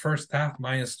UCF first half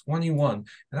minus 21.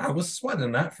 And I was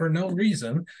sweating that for no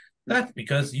reason. That's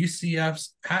because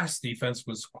UCF's pass defense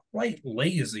was quite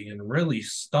lazy and really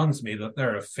stuns me that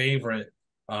they're a favorite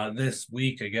this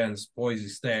week against Boise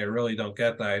State. I really don't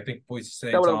get that. I think Boise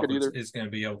That State's one I don't get offense either. is going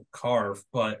to be a carve,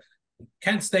 but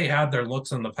Kent State had their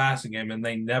looks in the passing game and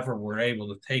they never were able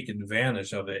to take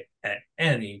advantage of it at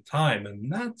any time.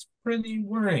 And that's pretty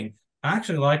worrying. I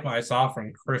actually like what I saw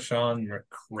from Krishan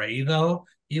McCray, though.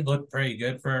 He looked pretty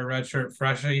good for a redshirt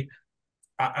freshie.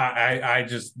 I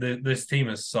just this team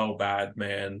is so bad,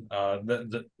 man.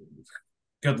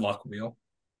 Good luck, Wheel.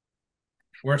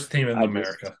 Worst team in I just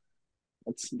America.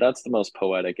 that's the most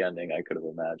poetic ending I could have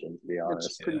imagined, to be It's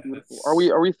honest. pretty Yeah, beautiful. Are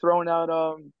it's we throwing out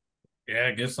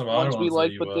yeah. Give some other ones we ones that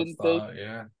like you but have didn't take? thought.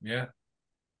 Yeah, yeah.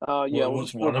 Yeah, What we'll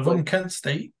was just real one of quick. them? Kent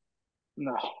State.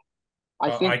 No,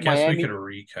 I I think guess we could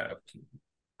Miami. recap.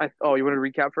 You want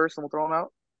to recap first, and we'll throw them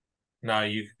out. No,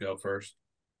 you could go first.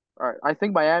 All right, I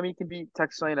think Miami can beat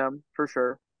Texas A&M for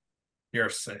sure. You're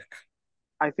sick.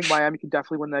 I think Miami can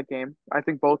definitely win that game. I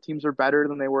think both teams are better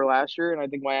than they were last year, and I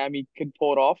think Miami could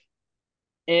pull it off.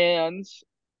 And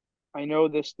I know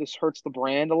this hurts the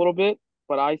brand a little bit,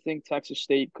 but I think Texas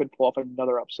State could pull off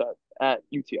another upset at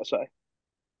UTSA.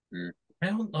 Mm. I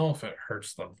don't know if it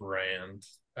hurts the brand.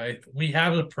 We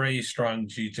have a pretty strong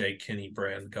GJ Kinney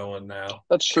brand going now.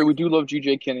 That's true. We do love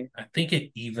GJ Kinney. I think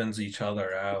it evens each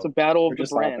other It's a out. battle We're of the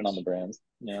just hopping on the brands. brands.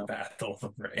 Yeah. Battle the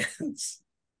brands.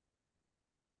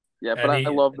 Yeah, but I Any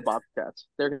love the Bobcats.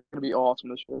 They're going to be awesome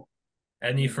this year.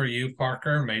 any for you,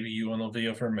 Parker? Maybe you and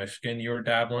Olivia for Michigan you were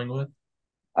dabbling with?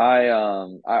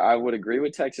 I would agree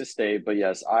with Texas State, but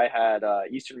yes, I had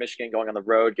Eastern Michigan going on the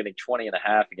road, getting 20 and a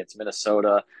half against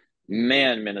Minnesota.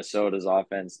 Man, Minnesota's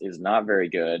offense is not very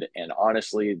good. And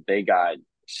honestly, they got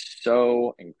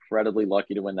so incredibly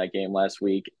lucky to win that game last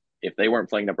week. If they weren't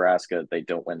playing Nebraska, they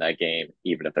don't win that game,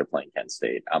 even if they're playing Kent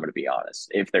State. I'm going to be honest.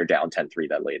 If they're down 10-3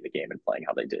 that late in the game and playing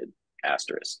how they did,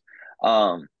 asterisk.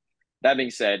 Um, that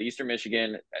being said, Eastern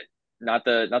Michigan, not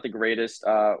the greatest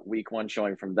week one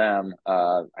showing from them.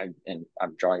 I'm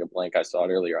drawing a blank. I saw it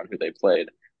earlier on who they played,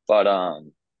 but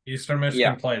Eastern yeah,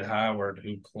 Michigan played Howard,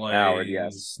 who Howard,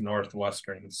 yes. plays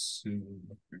Northwestern soon.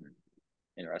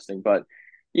 Interesting. But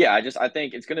yeah, I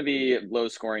think it's going to be a low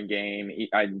scoring game.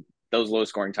 Those low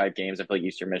scoring type games, I feel like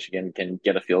Eastern Michigan can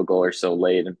get a field goal or so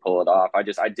late and pull it off. I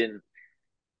didn't.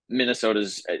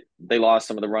 Minnesota's they lost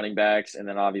some of the running backs, and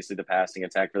then obviously the passing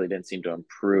attack really didn't seem to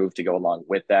improve to go along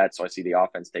with that. So I see the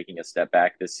offense taking a step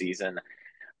back this season.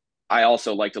 I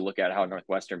also like to look at how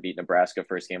Northwestern beat Nebraska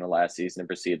first game of last season and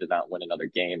proceeded to not win another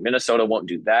game. Minnesota won't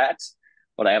do that,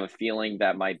 but I have a feeling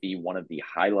that might be one of the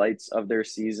highlights of their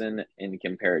season in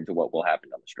compared to what will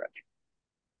happen on the stretch.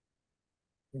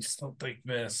 I just don't think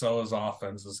Minnesota's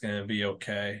offense is going to be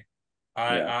okay.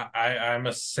 Yeah, I'm a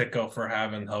sicko for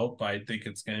having hope. I think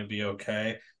it's going to be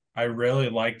okay. I really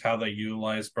liked how they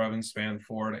utilized Brevin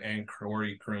Spanford and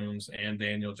Corey Crooms and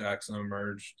Daniel Jackson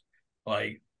emerged.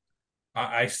 Like,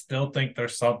 I still think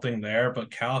there's something there,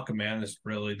 but Calicamanus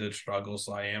really did struggle,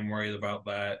 so I am worried about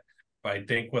that. But I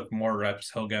think with more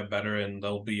reps, he'll get better and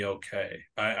they'll be okay.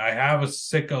 I have a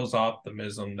sicko's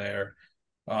optimism there.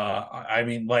 I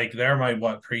mean, like they're my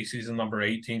preseason number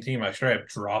 18 team. I straight have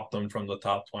dropped them from the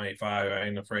top 25. I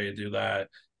ain't afraid to do that.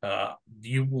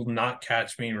 You will not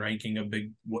catch me ranking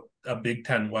a Big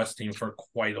Ten West team for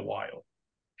quite a while.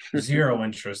 Zero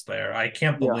interest there. I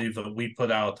can't Yeah, believe that we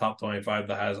put out a top 25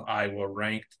 that has Iowa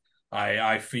ranked.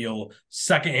 I feel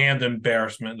secondhand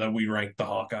embarrassment that we ranked the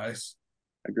Hawkeyes.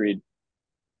 agreed.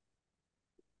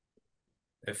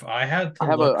 If I had to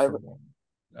I look have for a, one,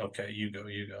 okay, you go,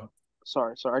 you go.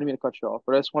 sorry, I didn't mean to cut you off,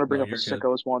 but I just want to bring No, up a you're good.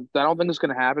 sickos one. I don't think it's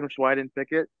going to happen, which is why I didn't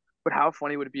pick it. But how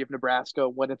funny would it be if Nebraska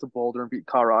went into Boulder and beat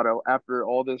Colorado after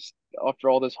all this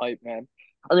hype, man?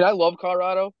 I mean, I love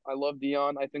Colorado. I love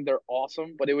Dion. I think they're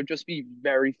awesome, but it would just be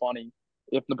very funny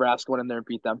if Nebraska went in there and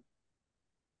beat them.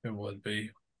 It would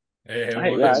be. It, I,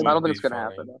 it yeah, I would don't think be it's going to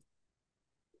happen funny. though.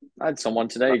 I had someone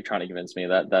today trying to convince me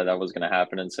that was going to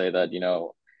happen and say that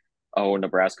oh,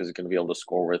 Nebraska's going to be able to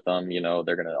score with them. They're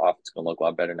going to offense going to look a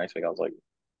lot better next week. I was like,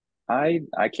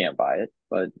 I can't buy it,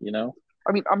 but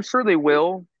I mean, I'm sure they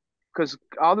will, because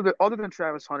other than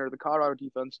Travis Hunter, the Colorado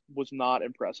defense was not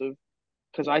impressive.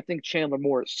 Because I think Chandler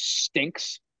Moore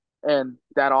stinks, and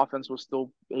that offense was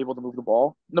still able to move the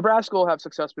ball. Nebraska will have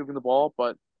success moving the ball,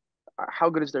 but how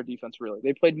good is their defense really?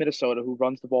 They played Minnesota, who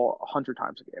runs the ball 100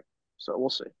 times a game, so we'll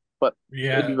see. But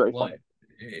it'd be Yeah, very funny. like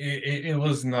it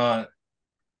was not.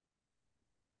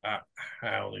 I,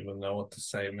 I don't even know what to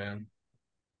say, man.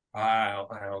 I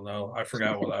don't know. I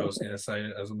forgot what I was gonna say.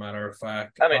 As a matter of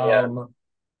fact, I mean, yeah,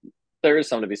 there is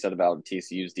something to be said about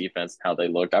TCU's defense and how they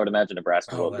looked. I would imagine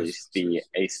Nebraska will oh, at that's least be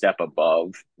a step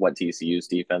above what TCU's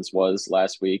defense was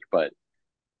last week, but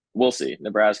we'll see.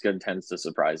 Nebraska tends to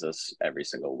surprise us every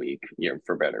single week,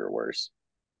 for better or worse.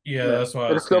 yeah. Yeah, That's what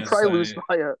I was they'll gonna probably lose say.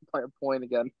 by a point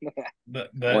again. That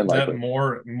More than that that likely.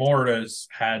 Mortis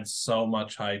had so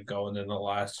much hype going into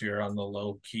last year on the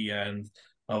low key end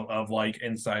of like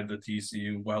inside the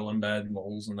TCU well embed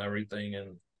moles and everything,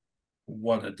 and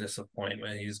what a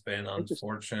disappointment he's been, It just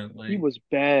he unfortunately. was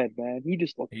bad, man. He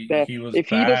just looked He bad. he was If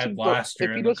he bad doesn't last if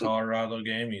year he in the doesn't Colorado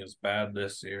game. He was bad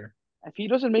this year. if he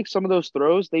doesn't make some of those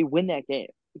throws, they win that game.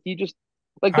 If he just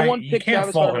like the I one you pick can't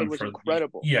Travis Hunter fault made him was for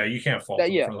incredible. yeah, you can't fault That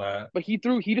him yeah, for that. but he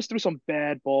just threw some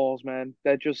bad balls, man.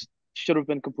 That just should have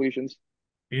been completions.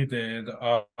 He did.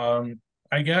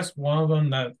 I guess one of them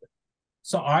that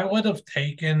so I would have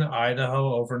taken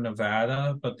Idaho over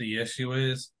Nevada, but the issue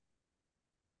is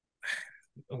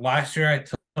last year I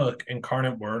took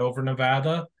Incarnate Word over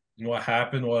Nevada, and what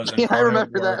happened was Yeah, I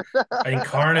remember that.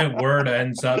 Incarnate Word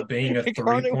ends up being a three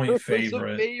Incarnate point Word was a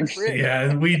favorite. favorite. Yeah,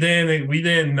 and we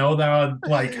didn't know that would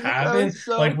like That happen. was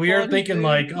so Like we were funny, thinking dude.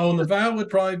 like, oh, Nevada would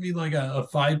probably be like a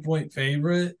 5 point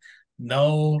favorite.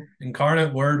 No,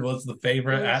 Incarnate Word was the It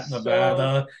favorite was at so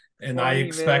Nevada. And I funny,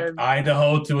 expect man.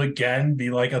 Idaho to again be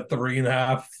like a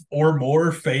 3.5 or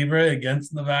more favorite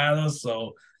against Nevada.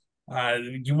 So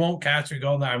you won't catch me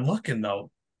going there. I'm looking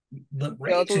though. The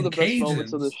Yeah, that's one of Raging the best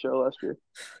moments of the Cajuns, show last year.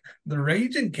 the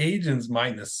Raging Cajuns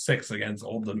 -6 against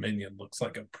Old Dominion looks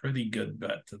like a pretty good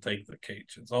bet to take the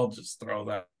Cajuns. I'll just throw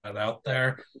that out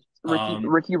there.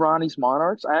 Ricky Ronnie's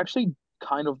Monarchs. I actually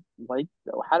kind of like.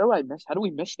 How do we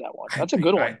miss that one? I That's a think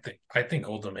good I one. think I think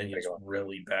Old Dominion's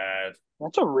really bad.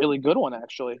 That's a really good one,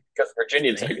 actually. Because You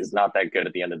Virginia Tech think? is not that good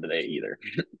at the end of the day either.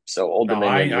 So Old No,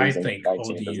 Dominion I losing think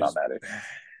 19 does ODU not is matter. bad.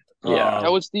 Yeah.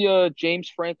 That was the James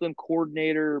Franklin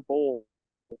Coordinator Bowl.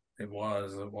 It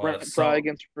was. Brent Pry So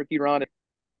against Ricky Ronnie.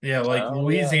 yeah, like Oh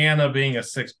yeah. Louisiana being a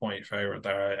 6 point favorite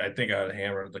there, I think I'd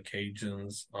hammer the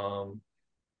Cajuns.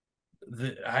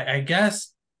 I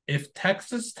guess if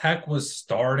Texas Tech was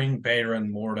starting Baylor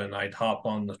and Morton, I'd hop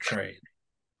on the train.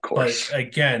 Of But course.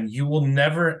 again, you will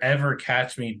never ever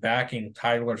catch me backing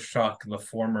Tyler Shuck, the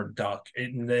former Duck.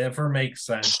 It never makes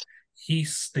sense. He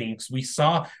stinks.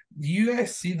 Do you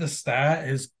guys see the stat?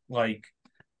 Is like,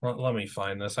 let me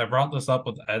find this. I brought this up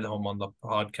with Edholm on the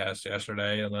podcast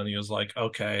yesterday, and then he was like,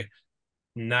 okay,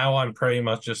 now I'm pretty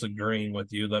much just agreeing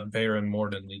with you that Baron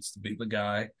Morton needs to be the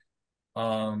guy.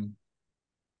 Um,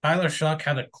 Tyler Shuck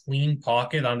had a clean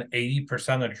pocket on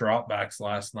 80% of dropbacks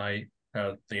last night,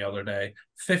 the other day.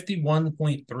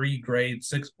 51.3 grade,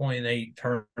 6.8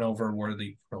 turnover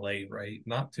worthy play rate.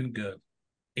 Not too good.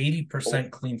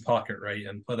 80% clean pocket rate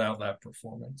and put out that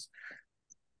performance.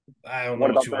 I don't know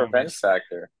What what about you the want me to revenge say.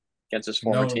 factor against his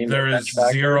former No, team? The there revenge is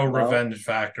factor? zero No. revenge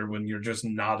factor when you're just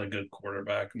not a good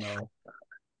quarterback. No.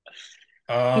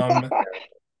 Um,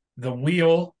 the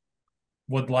wheel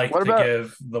What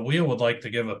about the wheel would like to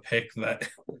give a pick that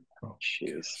oh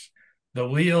Jeez. gosh. The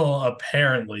wheel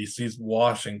apparently sees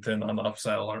Washington on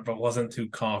upset alert, but wasn't too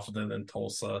confident in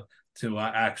Tulsa to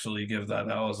actually give that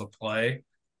out as a play.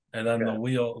 And then Okay.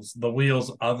 the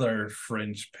wheel's other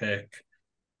fringe pick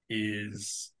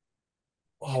is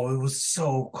it was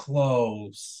so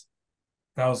close.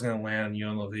 That was going to land on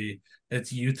UNLV.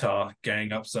 It's Utah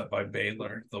getting upset by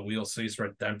Baylor. The wheel sees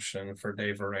redemption for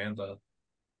Dave Aranda.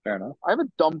 Fair enough. I have a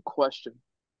dumb question.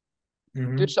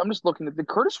 Mm-hmm. I'm just looking at did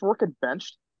Curtis Rourke get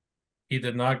benched? He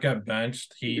did not get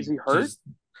benched. Is He he hurt? just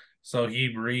so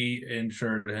he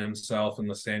re-injured himself in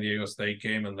the San Diego State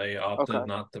game, and they opted Okay.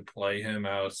 not to play him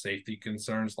out of safety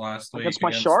concerns last week Against my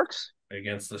against Sharks?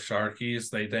 against the Sharkies.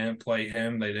 They didn't play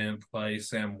him. They didn't play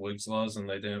Sam Wigslaws, and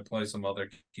they didn't play some other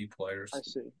key players. I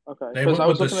see. Okay, They because went I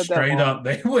with was the looking at that straight line. up.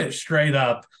 They went straight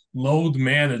up load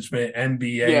management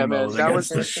NBA Yeah, man, mode that was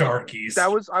against the Sharkies.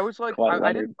 that was. I was like, Quite I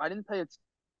Leonard. didn't pay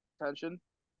attention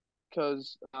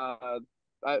because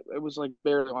it was like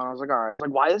barely on. I was like, all right,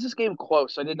 like why is this game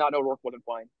close? I did not know Rourke wasn't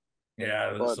playing.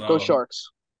 Yeah, But go so Sharks!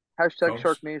 Hashtag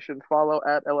Shark coach. Nation. Follow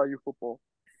at LIU Football.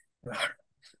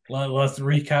 Let's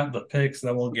recap the picks,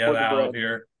 then we'll get Support the out of bread.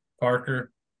 here.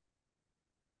 Parker.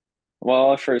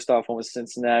 Well, first off, one was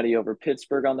Cincinnati over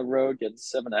Pittsburgh on the road, getting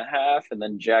 7.5, and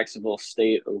then Jacksonville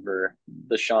State over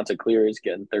the Chanticleers,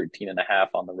 getting 13.5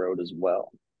 on the road as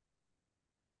well.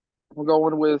 We're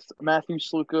going with Matthew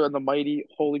Sluka and the mighty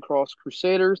Holy Cross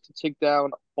Crusaders to take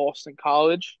down Boston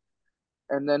College.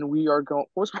 And then we are going.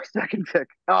 What was my second pick?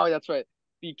 Oh, that's right.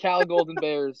 The Cal Golden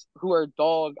Bears, who are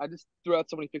dog. I just threw out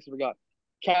so many picks I forgot.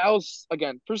 Cal's,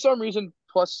 again, for some reason,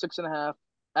 plus 6.5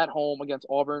 at home against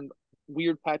Auburn.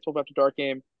 Weird Pac-12 after dark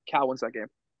game. Cal wins that game.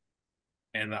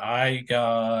 And I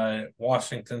got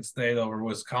Washington State over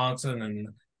Wisconsin and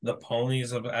the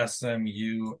Ponies of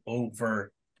SMU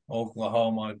over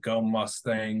Oklahoma. Go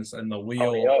Mustangs. And the The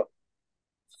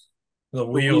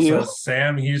wheel wheel. says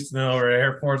Sam Houston over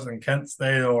Air Force and Kent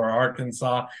State over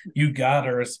Arkansas. You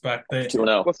gotta respect it.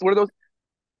 2-0. What are those?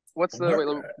 What's the What?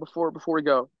 wait before we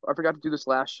go? I forgot to do this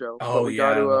last show, but Oh we got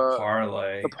yeah, to the the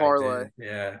parlay. I parlay. did.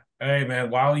 Yeah. Hey man,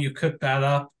 while you cook that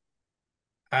up,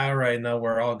 I already know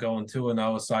we're all going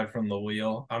 2-0 aside from the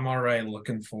wheel. I'm already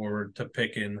looking forward to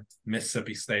picking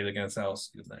Mississippi State against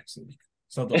LSU next week.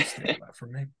 So don't steal that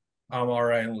from me. I'm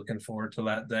already looking forward to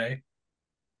that day.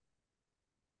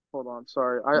 Hold on,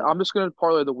 sorry. I'm just gonna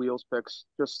parlay the wheels picks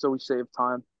just so we save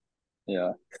time.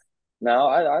 Yeah. No,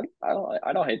 I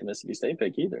don't hate the Mississippi State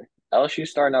pick either. LSU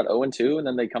starting out 0-2, and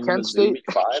then they come to Kent Mizzou State week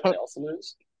 5 and they also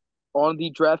lose. on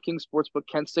the DraftKings Sportsbook,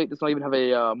 Kent State does not even have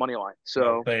a money line, No,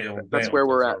 so they that's don't where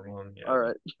we're at. deserve one. Yeah. All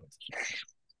right.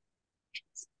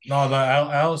 No, the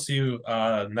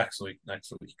LSU next week.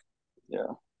 Yeah,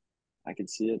 I can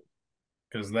see it.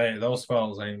 Because those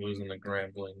fellas ain't losing to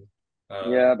Grambling.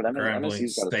 Yeah, but Grambling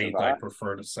MSU's got to State, I survive.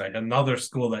 prefer to say. Another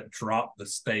school that dropped the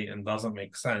state and doesn't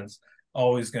make sense.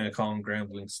 Always going to call them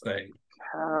Grambling State.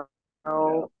 Yeah.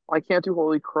 I can't do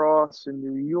Holy Cross in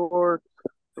New York.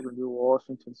 We're gonna do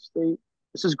Washington State.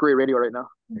 This is great radio right now.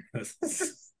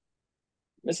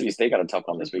 Mississippi State got a tough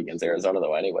one this week against Arizona,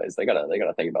 though. Anyways, they gotta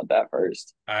think about that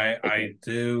first. I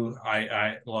do.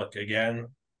 I look again.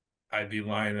 I'd be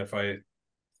lying if I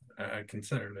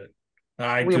considered it.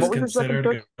 I Liam, just what was your second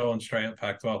considered pick? going straight up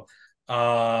Pac-12.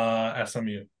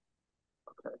 SMU.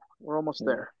 Okay, we're almost Yeah.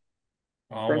 there.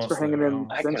 Thanks Almost for hanging there. in.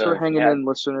 I Thanks could for have, hanging yeah. in,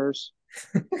 listeners.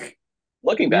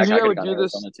 Looking back, Usually I I could have would gone do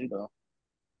this. Arizona too, though.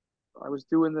 I was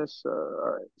doing this. All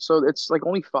right, so it's like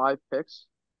only 5 picks.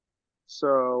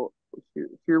 So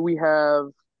here we have.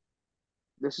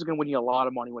 This is gonna win you a lot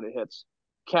of money when it hits.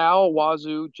 Cal,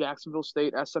 Wazoo, Jacksonville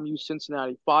State, SMU,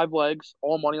 Cincinnati. 5 legs,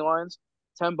 all money lines.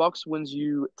 $10 wins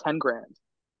you 10 grand.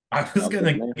 I was Sounds good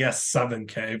to gonna me. guess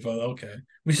 7K, but okay.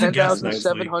 We should Ten guess thousand next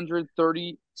seven week. hundred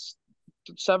thirty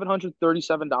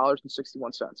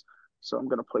 $737.61. So I'm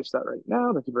gonna place that right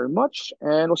now. Thank you very much,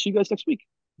 and we'll see you guys next week.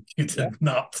 You Yeah. did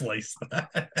not place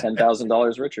that.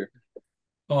 $10,000 richer.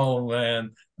 Oh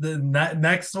man. The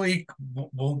next week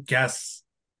we'll guess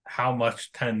how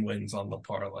much 10 wins on the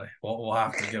parlay. We'll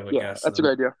have to give a Yeah, guess that's a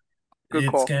then. good idea. Good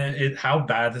It's call. gonna how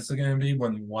bad is it gonna be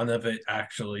when one of it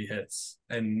actually hits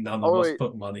and none of Oh us wait,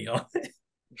 put money on it?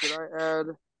 did I add?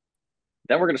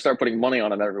 Then we're gonna start putting money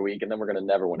on them every week, and then we're gonna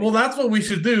never win Well, again. that's what we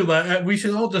should do. Like, we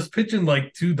should all just pitch in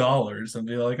like $2 and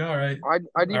be like, all right, I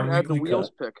didn't our even add the weekly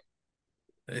wheels cut.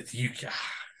 pick. You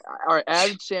All right,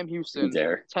 add Sam You Houston.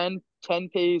 dare. 10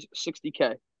 pays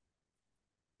 60K.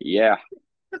 Yeah.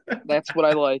 That's what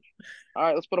I like. All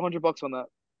right, let's put $100 on that.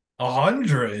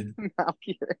 100. I'm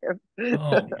kidding.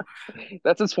 Oh,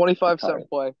 That's a 25-cent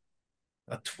play.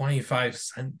 a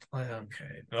 25-cent play.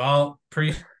 Okay. Well,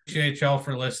 appreciate y'all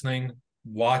for listening,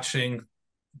 watching,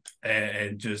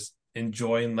 and just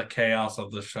enjoying the chaos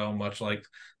of the show, much like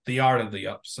the art of the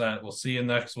upset. We'll see you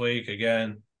next week.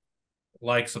 Again,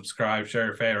 like, subscribe, share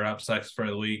your favorite upsets for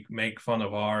the week, make fun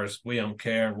of ours. We don't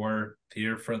care. We're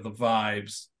here for the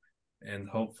vibes and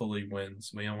hopefully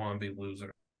wins. We don't want to be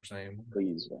losers anymore.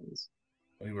 Please wins.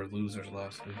 We were losers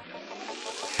last week.